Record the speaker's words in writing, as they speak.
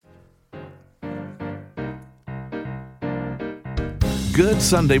Good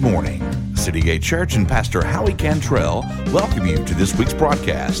Sunday morning. City Gate Church and Pastor Howie Cantrell welcome you to this week's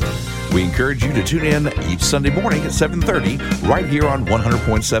broadcast. We encourage you to tune in each Sunday morning at 7:30 right here on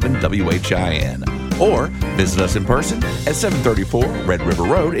 100.7 WHIN. Or visit us in person at 734 Red River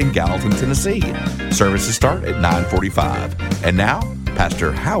Road in Gallatin, Tennessee. Services start at 9:45. And now,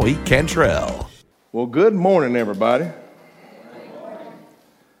 Pastor Howie Cantrell. Well, good morning, everybody.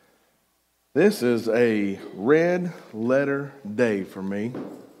 This is a red letter day for me.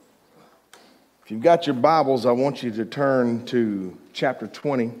 If you've got your Bibles, I want you to turn to chapter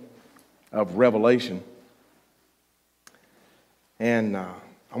 20 of Revelation. And I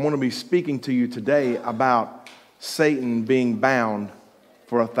want to be speaking to you today about Satan being bound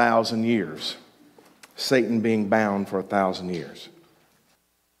for 1,000 years. Satan being bound for 1,000 years.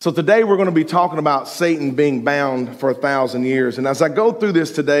 So today we're going to be talking about Satan being bound for 1,000 years. And as I go through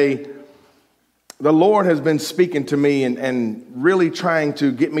this today, the Lord has been speaking to me and really trying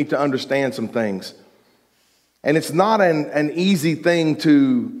to get me to understand some things. And it's not an easy thing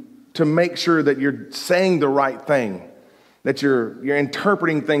to make sure that you're saying the right thing, that you're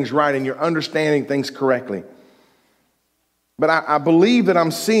interpreting things right and you're understanding things correctly. But I believe that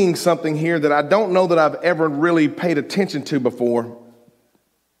I'm seeing something here that I don't know that I've ever really paid attention to before.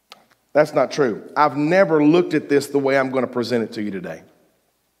 That's not true. I've never looked at this the way I'm going to present it to you today.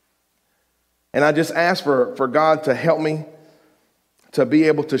 And I just ask for God to help me to be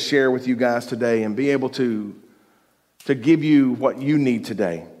able to share with you guys today and be able to give you what you need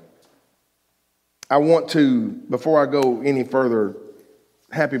today. I want to, before I go any further,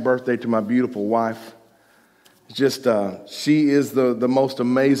 happy birthday to my beautiful wife. Just, she is the most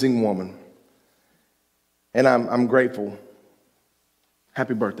amazing woman. And I'm grateful.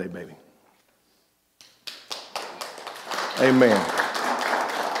 Happy birthday, baby. Amen.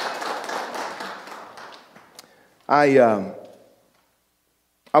 I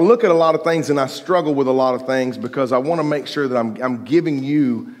look at a lot of things and I struggle with a lot of things because I want to make sure that I'm giving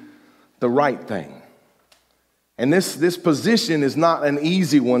you the right thing. And this position is not an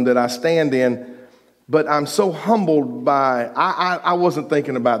easy one that I stand in, but I'm so humbled by, I wasn't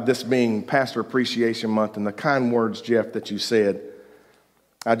thinking about this being Pastor Appreciation Month and the kind words, Jeff, that you said.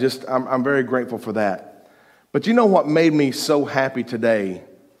 I'm very grateful for that. But you know what made me so happy today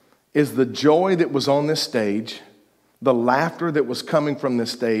is the joy that was on this stage, the laughter that was coming from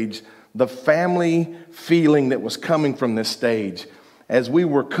this stage, the family feeling that was coming from this stage as we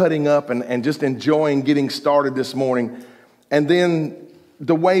were cutting up and just enjoying getting started this morning. And then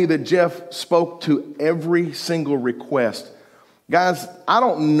the way that Jeff spoke to every single request. Guys, I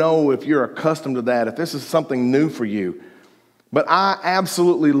don't know if you're accustomed to that, if this is something new for you, but I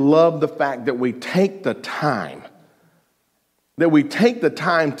absolutely love the fact that we take the time,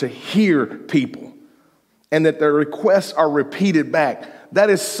 to hear people. And that their requests are repeated back. That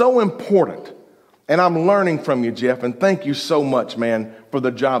is so important. And I'm learning from you, Jeff. And thank you so much, man, for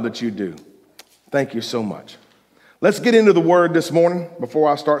the job that you do. Thank you so much. Let's get into the word this morning before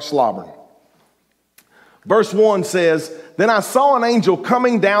I start slobbering. Verse 1 says, "Then I saw an angel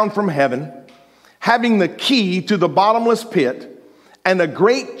coming down from heaven, having the key to the bottomless pit and a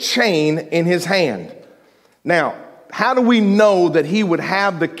great chain in his hand." Now, how do we know that he would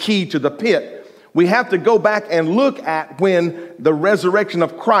have the key to the pit? We have to go back and look at when the resurrection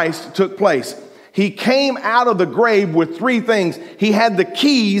of Christ took place. He came out of the grave with three things. He had the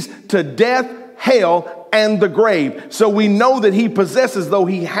keys to death, hell, and the grave. So we know that he possesses, though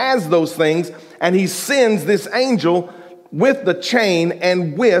he has those things, and he sends this angel with the chain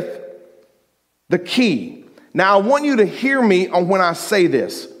and with the key. Now, I want you to hear me on when I say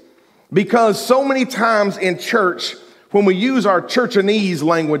this, because so many times in church, when we use our churchanese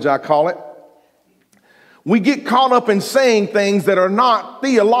language, I call it, we get caught up in saying things that are not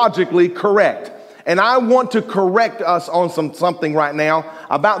theologically correct. And I want to correct us on something right now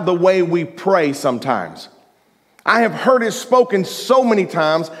about the way we pray sometimes. I have heard it spoken so many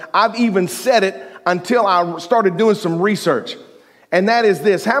times. I've even said it until I started doing some research. And that is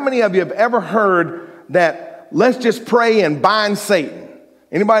this. How many of you have ever heard that let's just pray and bind Satan?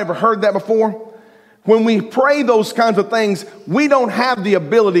 Anybody ever heard that before? When we pray those kinds of things, we don't have the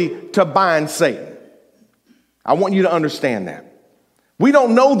ability to bind Satan. I want you to understand that. We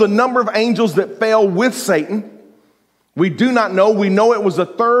don't know the number of angels that fell with Satan. We do not know. We know it was a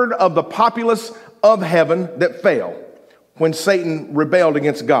third of the populace of heaven that fell when Satan rebelled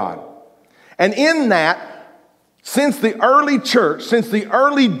against God. And in that, since the early church, since the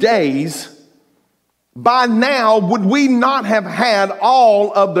early days, by now would we not have had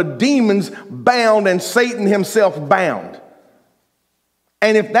all of the demons bound and Satan himself bound?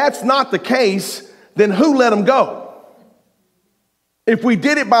 And if that's not the case, then who let them go? if we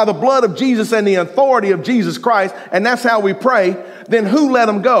did it by the blood of Jesus and the authority of Jesus Christ, and that's how we pray, then who let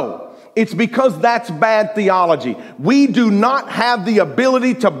him go? It's because that's bad theology. We do not have the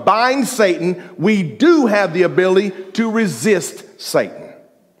ability to bind Satan. We do have the ability to resist Satan.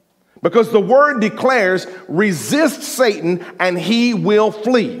 Because the word declares, resist Satan and he will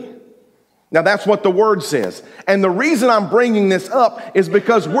flee. Now that's what the word says. And the reason I'm bringing this up is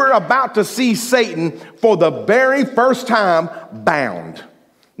because we're about to see Satan for the very first time bound.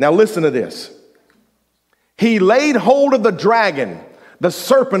 Now listen to this. He laid hold of the dragon, the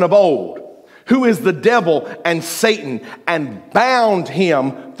serpent of old, who is the devil and Satan, and bound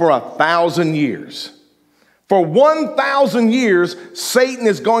him for 1,000 years. For 1,000 years, Satan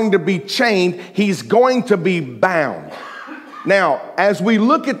is going to be chained. He's going to be bound. Now, as we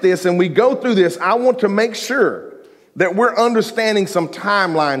look at this and we go through this, I want to make sure that we're understanding some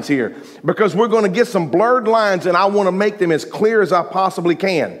timelines here, because we're going to get some blurred lines, and I want to make them as clear as I possibly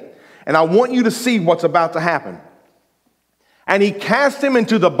can. And I want you to see what's about to happen. And he cast him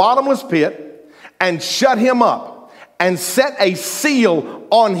into the bottomless pit and shut him up and set a seal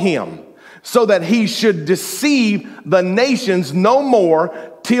on him, so that he should deceive the nations no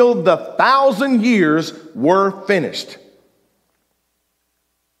more till the 1,000 years were finished.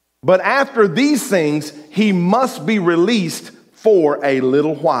 But after these things, he must be released for a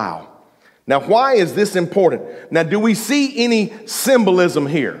little while. Now, why is this important? Now, do we see any symbolism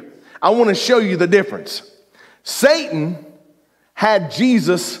here? I want to show you the difference. Satan had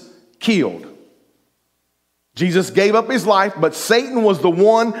Jesus killed. Jesus gave up his life, but Satan was the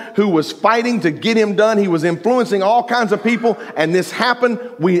one who was fighting to get him done. He was influencing all kinds of people, and this happened.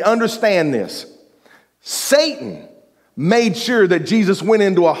 We understand this. Satan made sure that Jesus went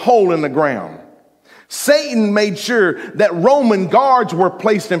into a hole in the ground. Satan made sure that Roman guards were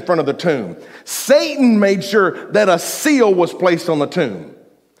placed in front of the tomb. Satan made sure that a seal was placed on the tomb.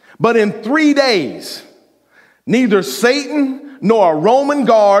 But in 3 days, neither Satan nor a Roman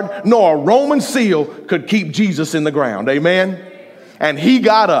guard nor a Roman seal could keep Jesus in the ground. Amen? And he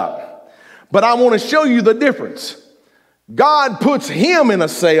got up. But I want to show you the difference. God puts him in a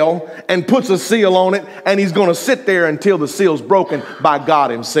cell and puts a seal on it, and he's going to sit there until the seal's broken by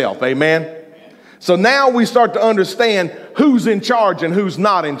God himself. Amen? So now we start to understand who's in charge and who's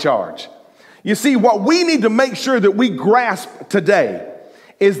not in charge. You see, what we need to make sure that we grasp today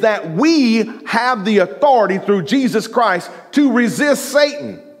is that we have the authority through Jesus Christ to resist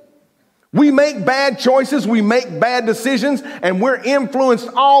Satan. We make bad choices, we make bad decisions, and we're influenced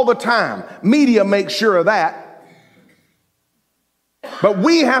all the time. Media makes sure of that. But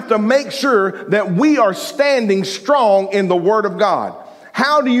we have to make sure that we are standing strong in the Word of God.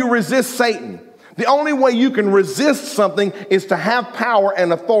 How do you resist Satan? The only way you can resist something is to have power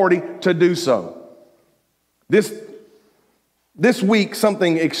and authority to do so. This week,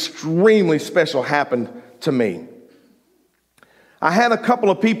 something extremely special happened to me. I had a couple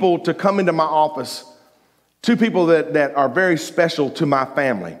of people to come into my office, two people that are very special to my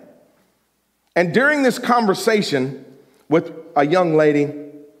family. And during this conversation with a young lady,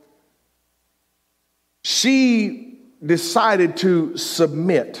 she decided to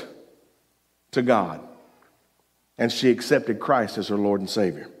submit to God, and she accepted Christ as her Lord and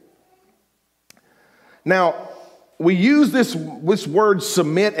Savior. Now, we use this word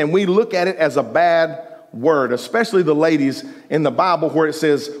submit, and we look at it as a bad word, especially the ladies in the Bible where it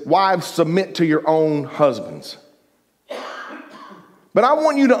says, wives, submit to your own husbands. But I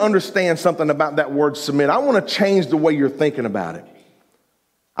want you to understand something about that word submit. I want to change the way you're thinking about it.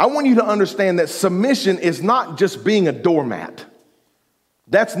 I want you to understand that submission is not just being a doormat.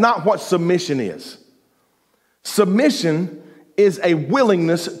 That's not what submission is. Submission is a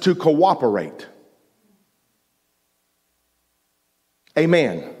willingness to cooperate.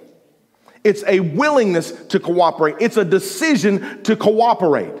 Amen. It's a willingness to cooperate. It's a decision to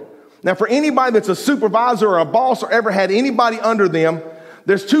cooperate. Now, for anybody that's a supervisor or a boss or ever had anybody under them,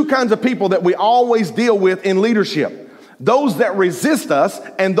 there's two kinds of people that we always deal with in leadership. Those that resist us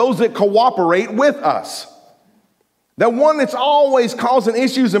and those that cooperate with us. The one that's always causing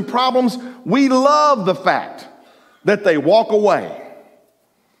issues and problems, we love the fact that they walk away.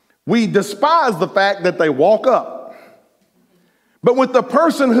 We despise the fact that they walk up. But with the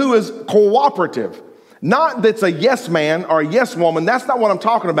person who is cooperative, not that's a yes man or a yes woman, that's not what I'm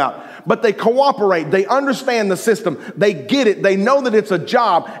talking about. But they cooperate, they understand the system, they get it, they know that it's a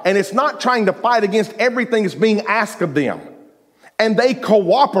job, and it's not trying to fight against everything that's being asked of them. And they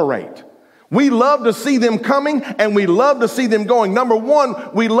cooperate. We love to see them coming, and we love to see them going. Number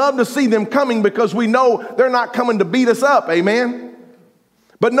one, we love to see them coming because we know they're not coming to beat us up, amen?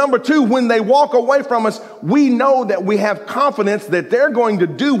 But number two, when they walk away from us, we know that we have confidence that they're going to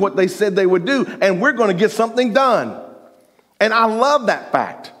do what they said they would do, and we're going to get something done. And I love that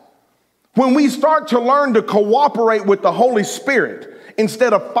fact. When we start to learn to cooperate with the Holy Spirit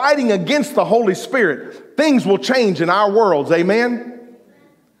instead of fighting against the Holy Spirit, things will change in our worlds. Amen?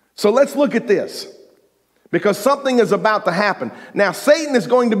 So let's look at this, because something is about to happen. Now, Satan is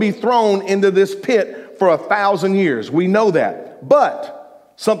going to be thrown into this pit for 1,000 years. We know that.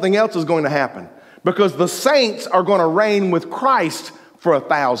 But something else is going to happen, because the saints are going to reign with Christ for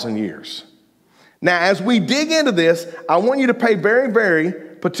 1,000 years. Now, as we dig into this, I want you to pay very, very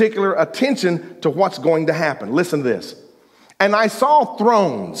particular attention to what's going to happen. Listen to this. And I saw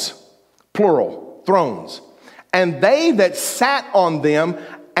thrones, plural, thrones, and they that sat on them,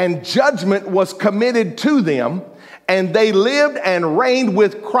 and judgment was committed to them, and they lived and reigned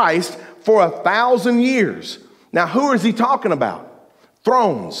with Christ for 1,000 years. Now, who is he talking about?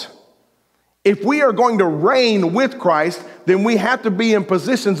 Thrones. If we are going to reign with Christ, then we have to be in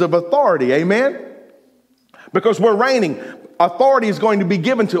positions of authority. Amen? Because we're reigning. Authority is going to be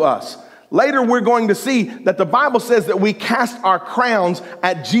given to us. Later, we're going to see that the Bible says that we cast our crowns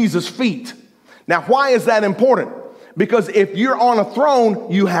at Jesus' feet. Now, why is that important? Because if you're on a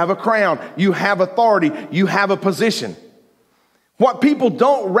throne, you have a crown, you have authority, you have a position. What people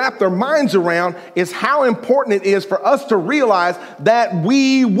don't wrap their minds around is how important it is for us to realize that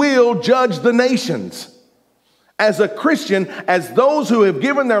we will judge the nations. As a Christian, as those who have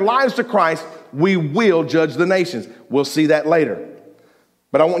given their lives to Christ, we will judge the nations. We'll see that later.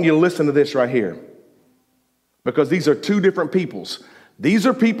 But I want you to listen to this right here, because these are two different peoples. These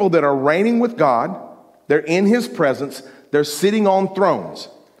are people that are reigning with God. They're in his presence. They're sitting on thrones.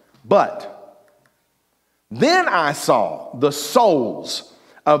 But then I saw the souls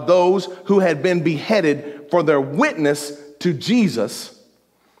of those who had been beheaded for their witness to Jesus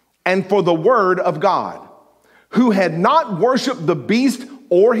and for the word of God, who had not worshiped the beast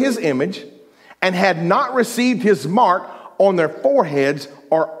or his image, and had not received his mark on their foreheads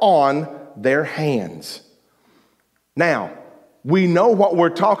or on their hands. Now, we know what we're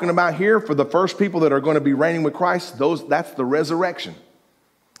talking about here for the first people that are going to be reigning with Christ. That's the resurrection.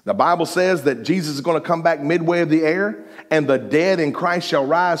 The Bible says that Jesus is going to come back midway of the air, and the dead in Christ shall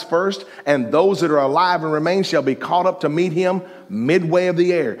rise first, and those that are alive and remain shall be caught up to meet him midway of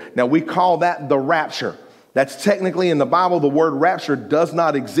the air. Now, we call that the rapture. That's technically in the Bible, the word rapture does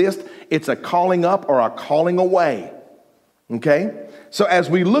not exist. It's a calling up or a calling away. Okay? So as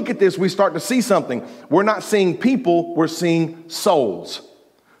we look at this, we start to see something. We're not seeing people, we're seeing souls.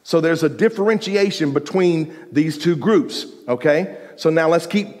 So there's a differentiation between these two groups. Okay? So now let's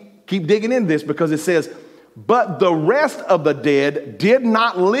keep digging into this, because it says, but the rest of the dead did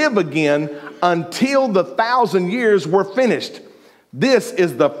not live again until the 1,000 years were finished. This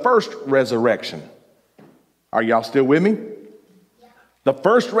is the first resurrection. Are y'all still with me? Yeah. The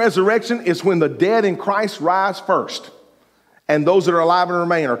first resurrection is when the dead in Christ rise first, and those that are alive and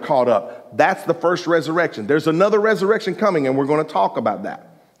remain are caught up. That's the first resurrection. There's another resurrection coming, and we're going to talk about that.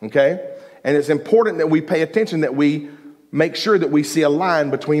 Okay? And it's important that we pay attention, that we make sure that we see a line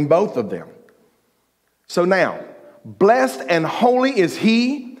between both of them. So now, blessed and holy is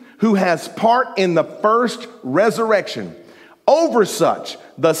he who has part in the first resurrection. Over such,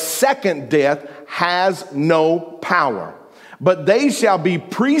 the second death has no power. But they shall be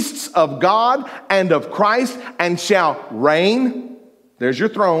priests of God and of Christ, and shall reign, there's your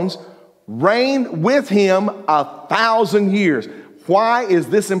thrones, reign with him 1,000 years. Why is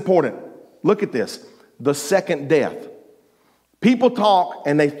this important? Look at this, the second death. People talk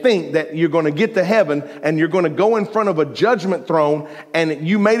and they think that you're going to get to heaven and you're going to go in front of a judgment throne and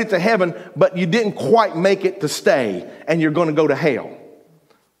you made it to heaven, but you didn't quite make it to stay and you're going to go to hell.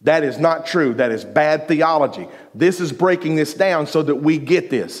 That is not true. That is bad theology. This is breaking this down so that we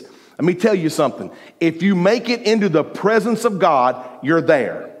get this. Let me tell you something. If you make it into the presence of God, you're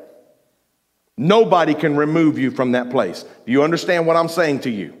there. Nobody can remove you from that place. Do you understand what I'm saying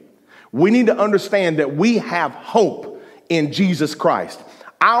to you? We need to understand that we have hope in Jesus Christ.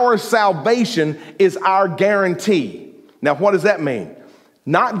 Our salvation is our guarantee. Now, what does that mean?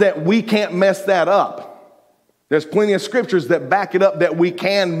 Not that we can't mess that up. There's plenty of scriptures that back it up that we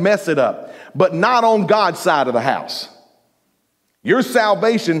can mess it up, but not on God's side of the house. Your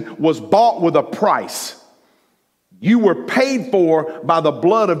salvation was bought with a price. You were paid for by the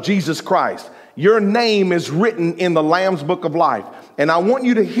blood of Jesus Christ. Your name is written in the Lamb's Book of Life. And I want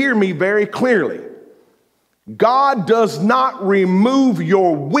you to hear me very clearly. God does not remove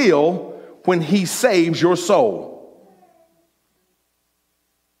your will when he saves your soul.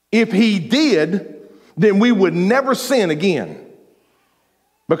 If he did, then we would never sin again.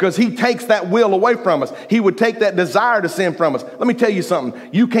 because he takes that will away from us. He would take that desire to sin from us. Let me tell you something.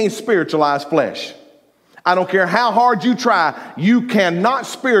 You can't spiritualize flesh. I don't care how hard you try, you cannot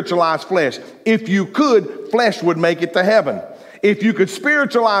spiritualize flesh. If you could, flesh would make it to heaven. If you could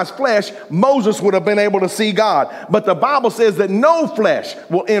spiritualize flesh, Moses would have been able to see God. But the Bible says that no flesh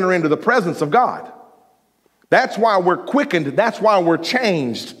will enter into the presence of God. That's why we're quickened. That's why we're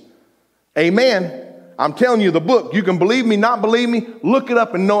changed. Amen. I'm telling you the book. You can believe me, not believe me. Look it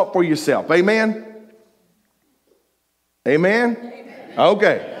up and know it for yourself. Amen. Amen.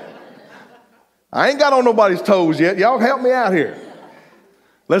 Okay. I ain't got on nobody's toes yet. Y'all help me out here.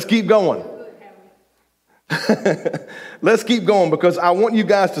 Let's keep going. Let's keep going because I want you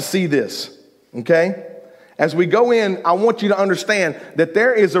guys to see this, okay? As we go in, I want you to understand that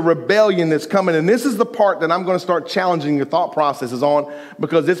there is a rebellion that's coming, and this is the part that I'm going to start challenging your thought processes on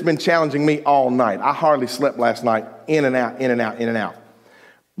because it's been challenging me all night. I hardly slept last night, in and out, in and out, in and out.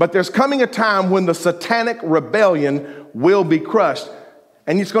 But there's coming a time when the satanic rebellion will be crushed.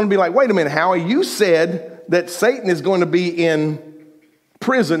 And it's going to be like, wait a minute, Howie, you said that Satan is going to be in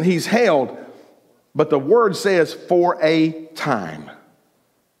prison. He's held. But the word says for a time.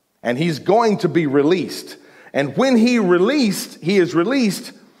 And he's going to be released. And when he is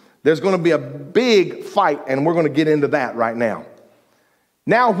released, there's going to be a big fight. And we're going to get into that right now.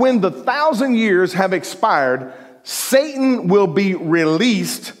 Now, when the 1,000 years have expired, Satan will be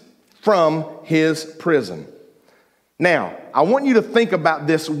released from his prison. Now, I want you to think about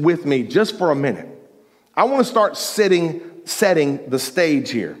this with me just for a minute. I want to start setting the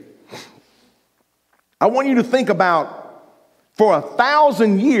stage here. I want you to think about, for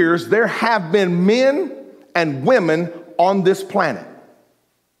 1,000 years, there have been men and women on this planet.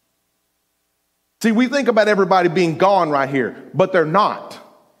 See, we think about everybody being gone right here, but they're not.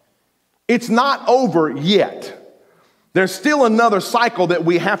 It's not over yet. There's still another cycle that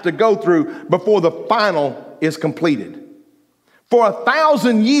we have to go through before the final is completed. For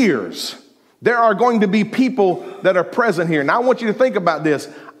 1,000 years, there are going to be people that are present here. Now, I want you to think about this.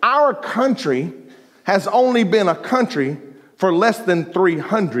 Our country has only been a country for less than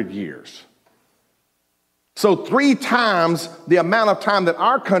 300 years. So 3 times the amount of time that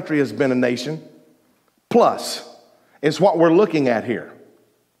our country has been a nation, plus, is what we're looking at here.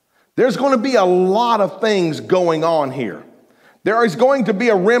 There's going to be a lot of things going on here. There is going to be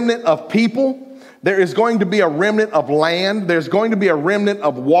a remnant of people. There is going to be a remnant of land. There's going to be a remnant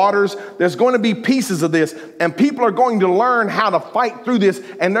of waters. There's going to be pieces of this. And people are going to learn how to fight through this.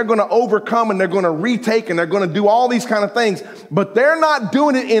 And they're going to overcome and they're going to retake and they're going to do all these kind of things. But they're not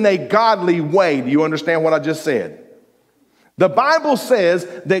doing it in a godly way. Do you understand what I just said? The Bible says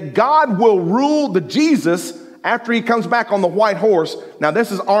that God will rule the Jesus after he comes back on the white horse. Now,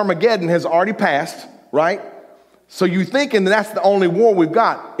 this is Armageddon has already passed, right? So you thinking that's the only war we've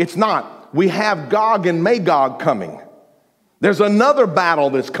got. It's not. We have Gog and Magog coming. There's another battle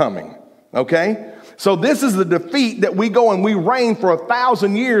that's coming, okay? So this is the defeat that we go and we reign for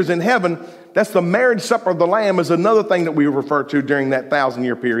 1,000 years in heaven. That's the marriage supper of the Lamb is another thing that we refer to during that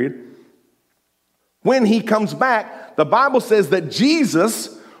 1,000-year period. When he comes back, the Bible says that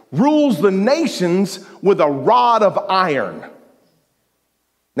Jesus rules the nations with a rod of iron.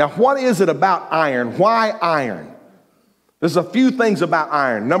 Now, what is it about iron? Why iron? There's a few things about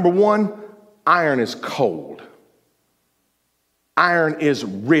iron. Number one, iron is cold. Iron is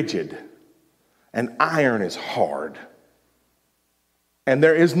rigid. And iron is hard. And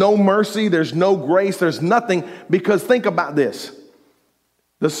there is no mercy, there's no grace, there's nothing. Because think about this.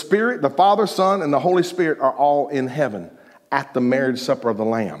 The Spirit, the Father, Son, and the Holy Spirit are all in heaven at the marriage supper of the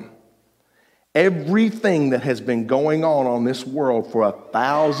Lamb. Everything that has been going on this world for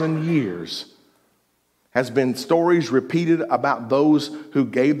 1,000 years has been stories repeated about those who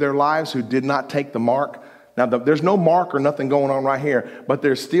gave their lives, who did not take the mark. Now, there's no mark or nothing going on right here, but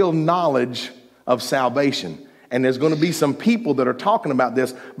there's still knowledge of salvation. And there's going to be some people that are talking about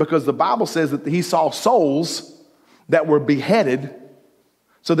this because the Bible says that he saw souls that were beheaded.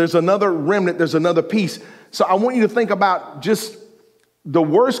 So there's another remnant, there's another piece. So I want you to think about just the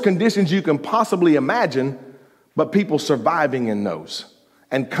worst conditions you can possibly imagine, but people surviving in those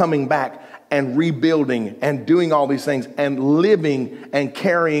and coming back and rebuilding and doing all these things and living and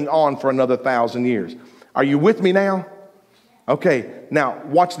carrying on for another 1,000 years. Are you with me now? Okay, now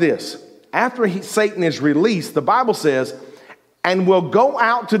watch this. After Satan is released, the Bible says, and will go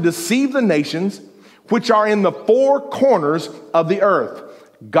out to deceive the nations which are in the 4 corners of the earth,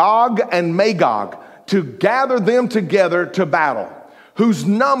 Gog and Magog, to gather them together to battle, whose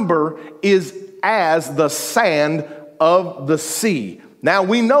number is as the sand of the sea. Now,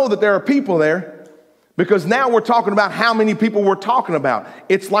 we know that there are people there. Because now we're talking about how many people we're talking about.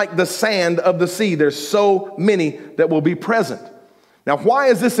 It's like the sand of the sea. There's so many that will be present. Now, why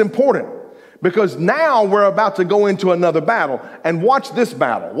is this important? Because now we're about to go into another battle. And watch this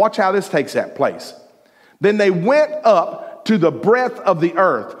battle. Watch how this takes that place. Then they went up to the breadth of the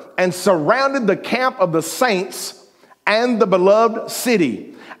earth and surrounded the camp of the saints and the beloved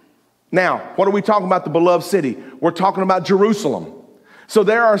city. Now, what are we talking about, the beloved city? We're talking about Jerusalem. So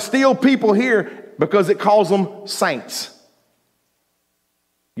there are still people here because it calls them saints.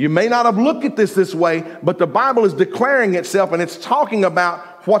 You may not have looked at this way, but the Bible is declaring itself and it's talking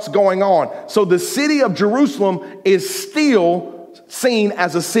about what's going on. So the city of Jerusalem is still seen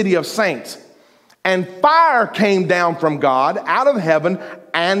as a city of saints. And fire came down from God out of heaven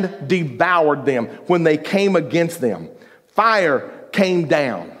and devoured them when they came against them. Fire came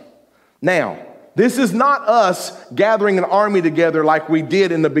down. Now, this is not us gathering an army together like we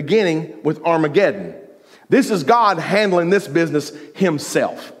did in the beginning with Armageddon. This is God handling this business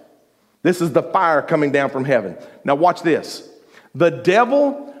himself. This is the fire coming down from heaven. Now watch this. The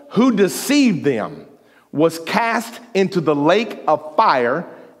devil who deceived them was cast into the lake of fire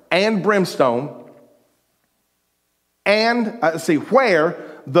and brimstone, and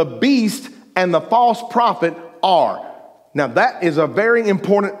where the beast and the false prophet are. Now that is a very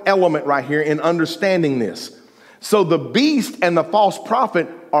important element right here in understanding this. So the beast and the false prophet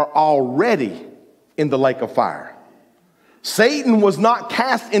are already in the lake of fire. Satan was not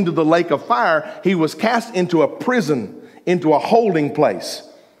cast into the lake of fire. He was cast into a prison, into a holding place.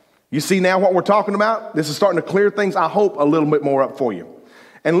 You see now what we're talking about? This is starting to clear things, I hope, a little bit more up for you.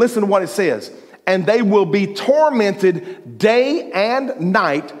 And listen to what it says. And they will be tormented day and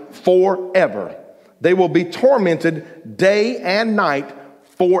night forever. They will be tormented day and night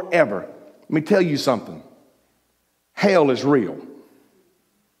forever. Let me tell you something. Hell is real.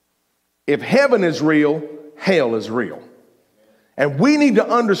 If heaven is real, hell is real. And we need to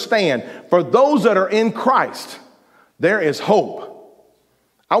understand, for those that are in Christ, there is hope.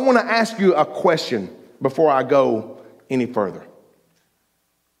 I want to ask you a question before I go any further.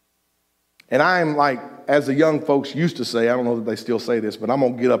 And I am like, as the young folks used to say, I don't know that they still say this, but I'm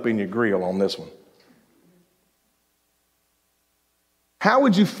going to get up in your grill on this one. How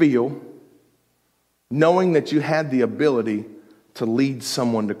would you feel knowing that you had the ability to lead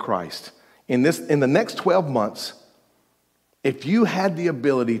someone to Christ? In the next 12 months, if you had the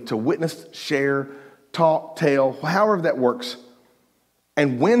ability to witness, share, talk, tell, however that works,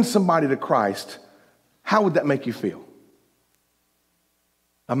 and win somebody to Christ, how would that make you feel?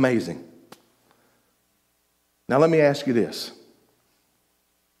 Amazing. Now let me ask you this.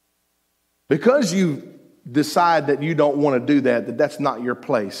 Because you decide that you don't want to do that that's not your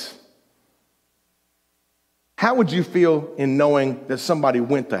place, how would you feel in knowing that somebody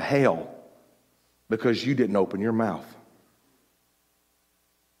went to hell because you didn't open your mouth?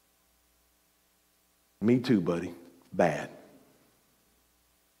 Me too, buddy. Bad.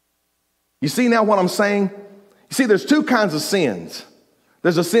 You see now what I'm saying? You see, there's two kinds of sins.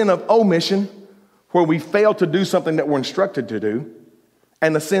 There's a sin of omission, where we fail to do something that we're instructed to do,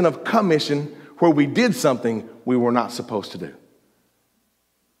 and the sin of commission, where we did something we were not supposed to do.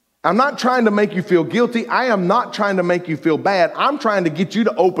 I'm not trying to make you feel guilty. I am not trying to make you feel bad. I'm trying to get you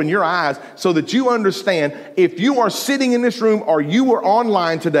to open your eyes so that you understand, if you are sitting in this room or you were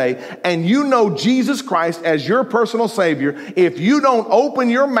online today and you know Jesus Christ as your personal Savior, if you don't open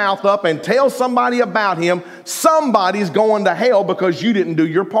your mouth up and tell somebody about him, somebody's going to hell because you didn't do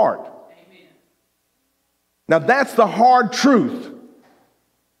your part. Amen. Now that's the hard truth.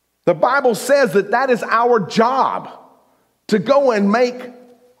 The Bible says that is our job, to go and make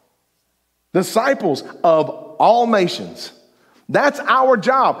disciples of all nations. That's our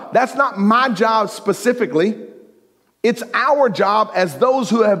job. That's not my job specifically. It's our job as those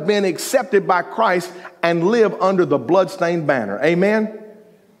who have been accepted by Christ and live under the bloodstained banner. Amen?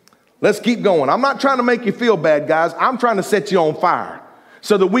 Let's keep going. I'm not trying to make you feel bad, guys. I'm trying to set you on fire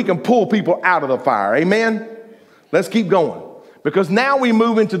so that we can pull people out of the fire. Amen? Let's keep going. Because now we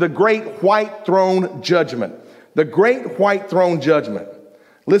move into the great white throne judgment. The great white throne judgment.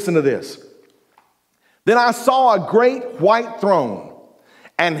 Listen to this. Then I saw a great white throne,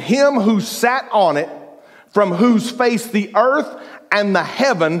 and him who sat on it, from whose face the earth and the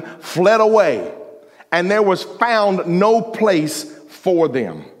heaven fled away, and there was found no place for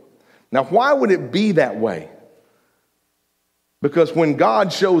them. Now, why would it be that way? Because when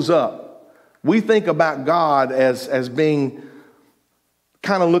God shows up, we think about God as being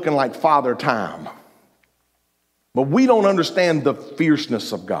kind of looking like Father Time. But we don't understand the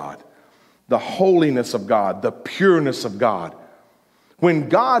fierceness of God, the holiness of God, the pureness of God. When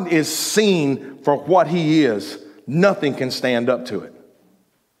God is seen for what he is, nothing can stand up to it.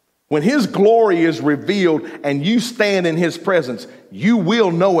 When his glory is revealed and you stand in his presence, you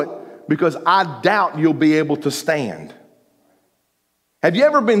will know it, because I doubt you'll be able to stand. Have you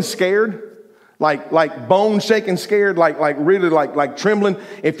ever been scared? Like bone shaking scared, like really like trembling?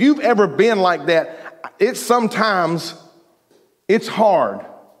 If you've ever been like that, it's hard.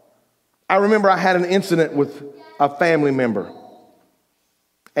 I remember I had an incident with a family member,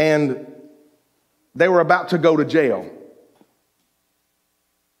 and they were about to go to jail.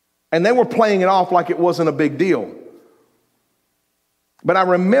 And they were playing it off like it wasn't a big deal. But I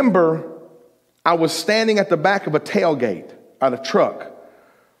remember I was standing at the back of a tailgate at a truck.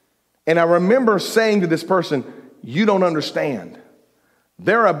 And I remember saying to this person, you don't understand.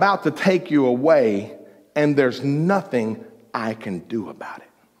 They're about to take you away, and there's nothing I can do about it.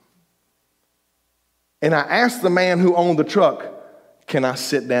 And I asked the man who owned the truck, can I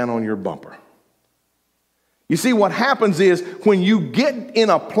sit down on your bumper? You see, what happens is when you get in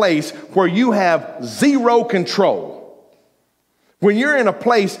a place where you have zero control, when you're in a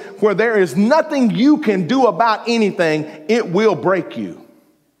place where there is nothing you can do about anything, it will break you.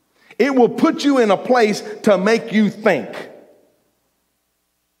 It will put you in a place to make you think.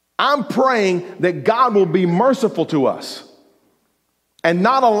 I'm praying that God will be merciful to us and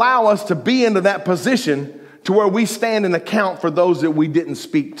not allow us to be into that position to where we stand and account for those that we didn't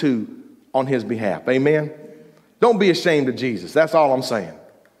speak to on his behalf. Amen? Don't be ashamed of Jesus. That's all I'm saying.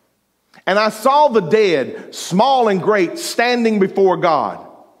 And I saw the dead, small and great, standing before God,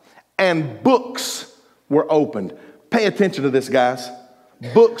 and books were opened. Pay attention to this, guys.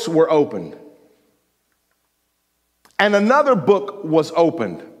 Books were opened. And another book was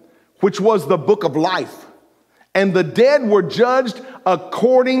opened, which was the book of life. And the dead were judged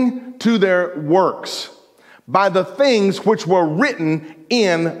according to their works by the things which were written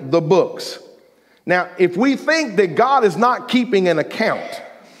in the books. Now, if we think that God is not keeping an account,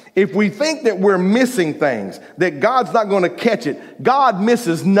 if we think that we're missing things, that God's not going to catch it, God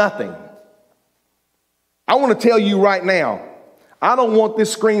misses nothing. I want to tell you right now, I don't want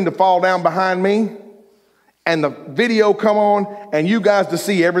this screen to fall down behind me and the video come on and you guys to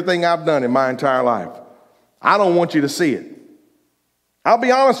see everything I've done in my entire life. I don't want you to see it. I'll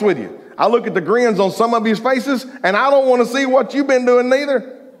be honest with you. I look at the grins on some of your faces and I don't want to see what you've been doing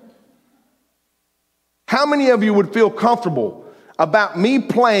neither. How many of you would feel comfortable about me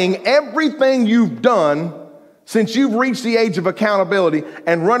playing everything you've done since you've reached the age of accountability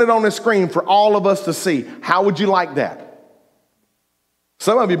and run it on the screen for all of us to see? How would you like that?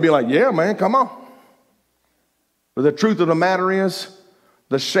 Some of you be like, yeah, man, come on. But the truth of the matter is,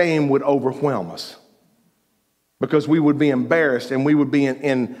 the shame would overwhelm us because we would be embarrassed and we would be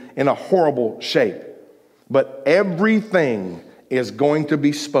in a horrible shape. But everything is going to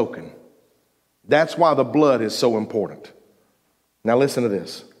be spoken. That's why the blood is so important. Now listen to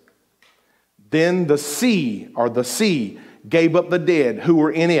this. Then the sea gave up the dead who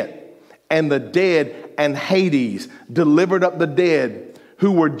were in it, and the dead and Hades delivered up the dead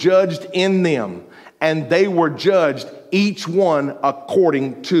who were judged in them, and they were judged each one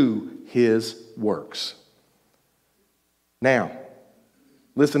according to his works. Now,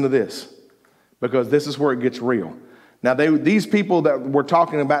 listen to this, because this is where it gets real. Now, these people that we're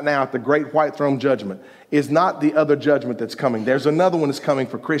talking about now at the great white throne judgment is not the other judgment that's coming. There's another one that's coming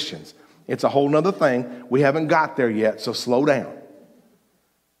for Christians. It's a whole nother thing. We haven't got there yet, so slow down.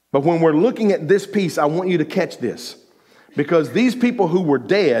 But when we're looking at this piece, I want you to catch this, because these people who were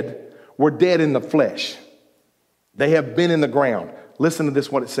dead in the flesh. They have been in the ground. Listen to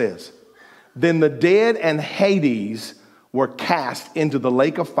this, what it says. Then the dead and Hades were cast into the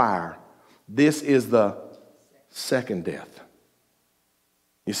lake of fire. This is the second death.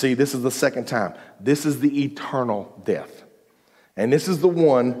 You see, this is the second time. This is the eternal death. And this is the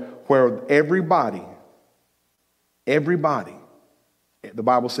one where everybody, the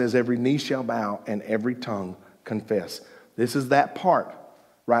Bible says every knee shall bow and every tongue confess. This is that part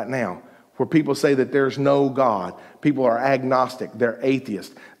right now where people say that there's no God. People are agnostic. They're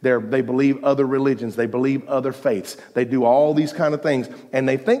atheists. They believe other religions. They believe other faiths. They do all these kind of things. And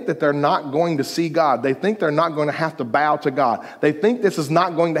they think that they're not going to see God. They think they're not going to have to bow to God. They think this is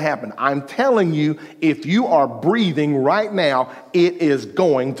not going to happen. I'm telling you, if you are breathing right now, it is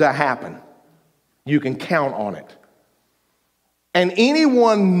going to happen. You can count on it. And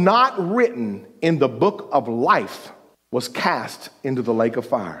anyone not written in the book of life was cast into the lake of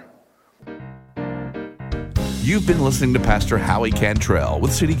fire. You've been listening to Pastor Howie Cantrell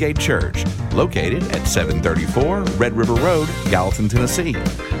with City Gate Church, located at 734 Red River Road, Gallatin, Tennessee.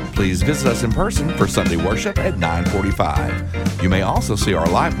 please visit us in person for Sunday worship at 9:45. You may also see our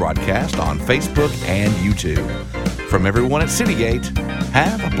live broadcast on Facebook and YouTube. From everyone at Citygate,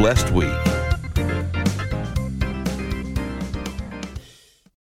 have a blessed week.